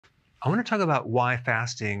I want to talk about why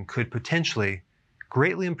fasting could potentially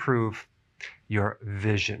greatly improve your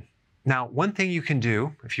vision. Now, one thing you can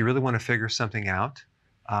do if you really want to figure something out,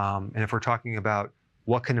 and if we're talking about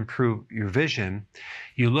what can improve your vision,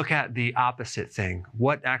 you look at the opposite thing,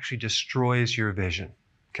 what actually destroys your vision,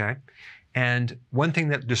 okay? And one thing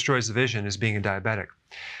that destroys the vision is being a diabetic.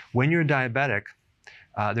 When you're a diabetic,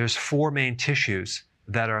 there's four main tissues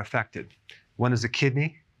that are affected. One is the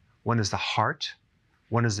kidney, one is the heart,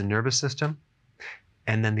 one is the nervous system,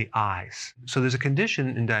 and then the eyes. So there's a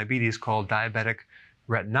condition in diabetes called diabetic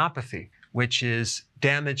retinopathy, which is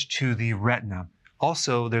damage to the retina.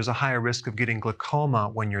 Also, there's a higher risk of getting glaucoma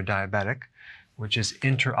when you're diabetic, which is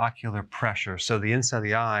intraocular pressure. So the inside of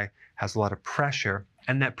the eye has a lot of pressure,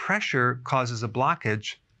 and that pressure causes a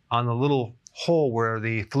blockage on the little hole where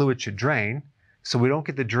the fluid should drain. So we don't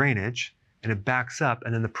get the drainage, and it backs up,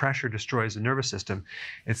 and then the pressure destroys the nervous system.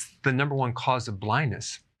 It's the #1 cause of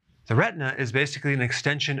blindness. The retina is basically an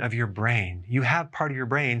extension of your brain. You have part of your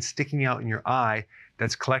brain sticking out in your eye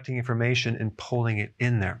that's collecting information and pulling it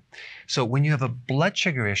in there. So when you have a blood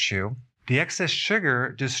sugar issue, the excess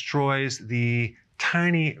sugar destroys the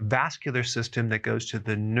tiny vascular system that goes to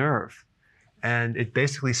the nerve. And it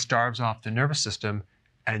basically starves off the nervous system,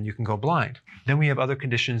 and you can go blind. Then we have other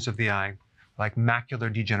conditions of the eye, like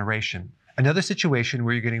macular degeneration. Another situation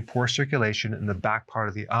where you're getting poor circulation in the back part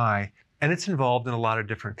of the eye, and it's involved in a lot of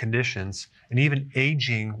different conditions, and even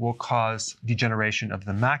aging will cause degeneration of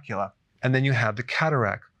the macula. And then you have the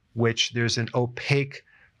cataract, which there's an opaque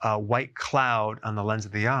white cloud on the lens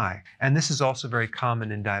of the eye. And this is also very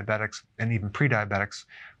common in diabetics and even pre-diabetics,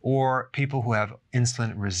 or people who have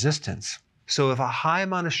insulin resistance. So if a high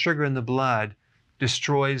amount of sugar in the blood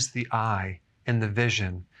destroys the eye and the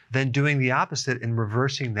vision, then doing the opposite and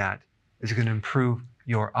reversing that is going to improve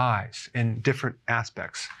your eyes in different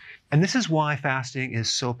aspects. And this is why fasting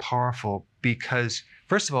is so powerful, because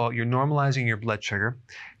first of all, you're normalizing your blood sugar,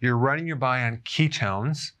 you're running your body on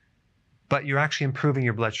ketones, but you're actually improving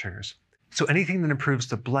your blood sugars. So anything that improves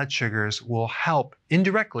the blood sugars will help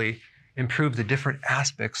indirectly improve the different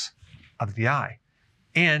aspects of the eye.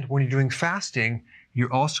 And when you're doing fasting,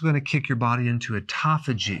 you're also going to kick your body into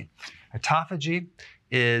autophagy. Autophagy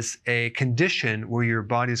is a condition where your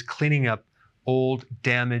body is cleaning up old,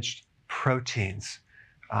 damaged proteins,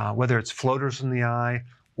 whether it's floaters in the eye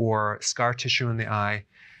or scar tissue in the eye.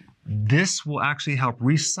 This will actually help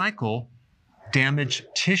recycle damaged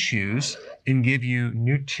tissues and give you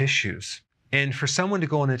new tissues. And for someone to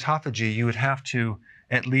go on autophagy, you would have to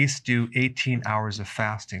at least do 18 hours of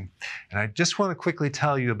fasting. And I just want to quickly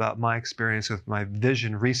tell you about my experience with my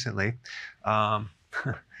vision recently.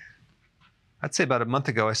 I'd say about a month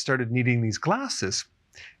ago, I started needing these glasses.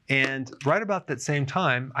 And right about that same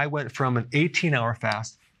time, I went from an 18-hour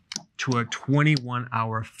fast to a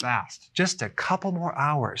 21-hour fast, just a couple more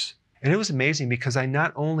hours. And it was amazing because I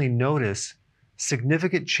not only noticed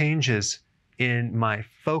significant changes in my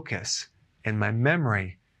focus and my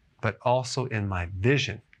memory, but also in my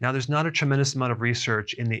vision. Now, there's not a tremendous amount of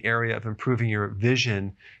research in the area of improving your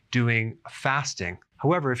vision doing fasting.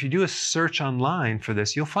 However, if you do a search online for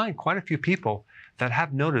this, you'll find quite a few people that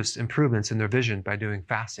have noticed improvements in their vision by doing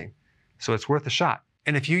fasting. So it's worth a shot.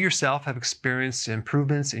 And if you yourself have experienced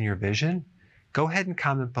improvements in your vision, go ahead and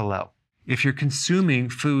comment below. If you're consuming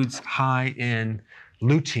foods high in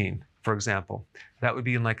lutein, for example, that would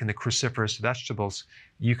be in the cruciferous vegetables,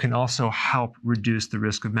 you can also help reduce the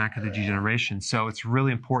risk of macular degeneration. So it's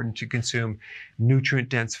really important to consume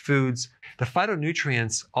nutrient-dense foods. The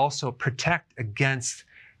phytonutrients also protect against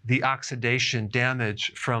the oxidation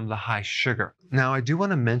damage from the high sugar. Now, I do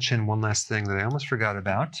want to mention one last thing that I almost forgot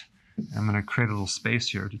about. I'm going to create a little space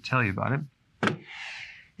here to tell you about it.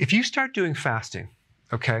 If you start doing fasting,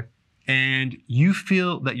 okay, and you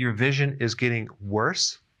feel that your vision is getting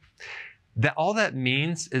worse, all that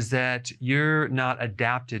means is that you're not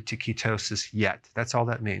adapted to ketosis yet. That's all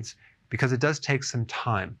that means, because it does take some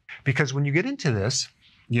time. Because when you get into this,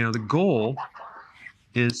 the goal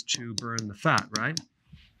is to burn the fat, right?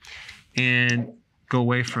 And go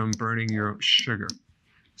away from burning your sugar.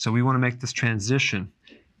 So we want to make this transition.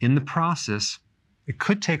 In the process, it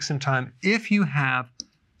could take some time if you have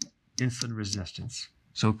insulin resistance.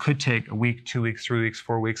 So it could take a week, 2 weeks, 3 weeks,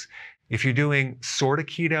 4 weeks. If you're doing sort of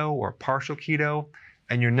keto or partial keto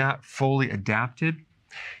and you're not fully adapted,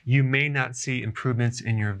 you may not see improvements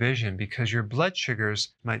in your vision because your blood sugars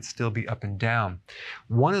might still be up and down.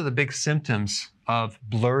 One of the big symptoms of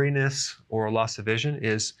blurriness or loss of vision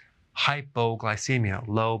is hypoglycemia,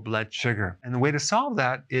 low blood sugar. And the way to solve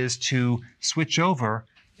that is to switch over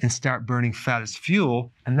and start burning fat as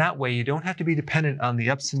fuel. And that way you don't have to be dependent on the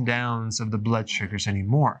ups and downs of the blood sugars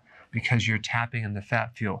anymore. because you're tapping in the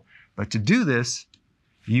fat fuel. But to do this,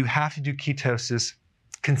 you have to do ketosis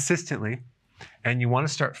consistently, and you want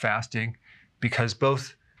to start fasting because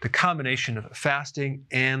both the combination of fasting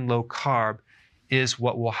and low carb is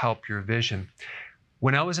what will help your vision.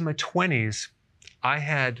 When I was in my 20s, I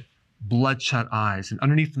had bloodshot eyes, and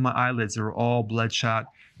underneath my eyelids, they were all bloodshot.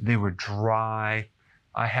 They were dry.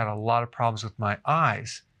 I had a lot of problems with my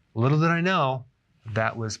eyes. Little did I know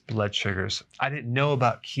that was blood sugars. I didn't know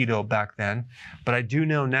about keto back then, but I do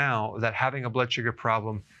know now that having a blood sugar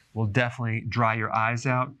problem will definitely dry your eyes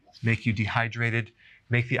out, make you dehydrated,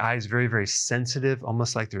 make the eyes very, very sensitive,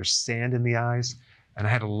 almost like there's sand in the eyes. And I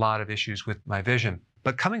had a lot of issues with my vision.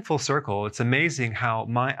 But coming full circle, it's amazing how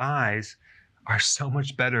my eyes are so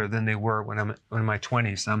much better than they were when I'm in my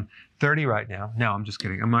 20s. I'm 30 right now. No, I'm just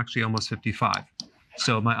kidding. I'm actually almost 55.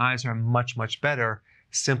 So my eyes are much, much better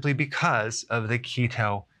simply because of the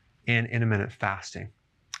keto and intermittent fasting.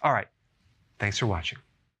 All right. Thanks for watching.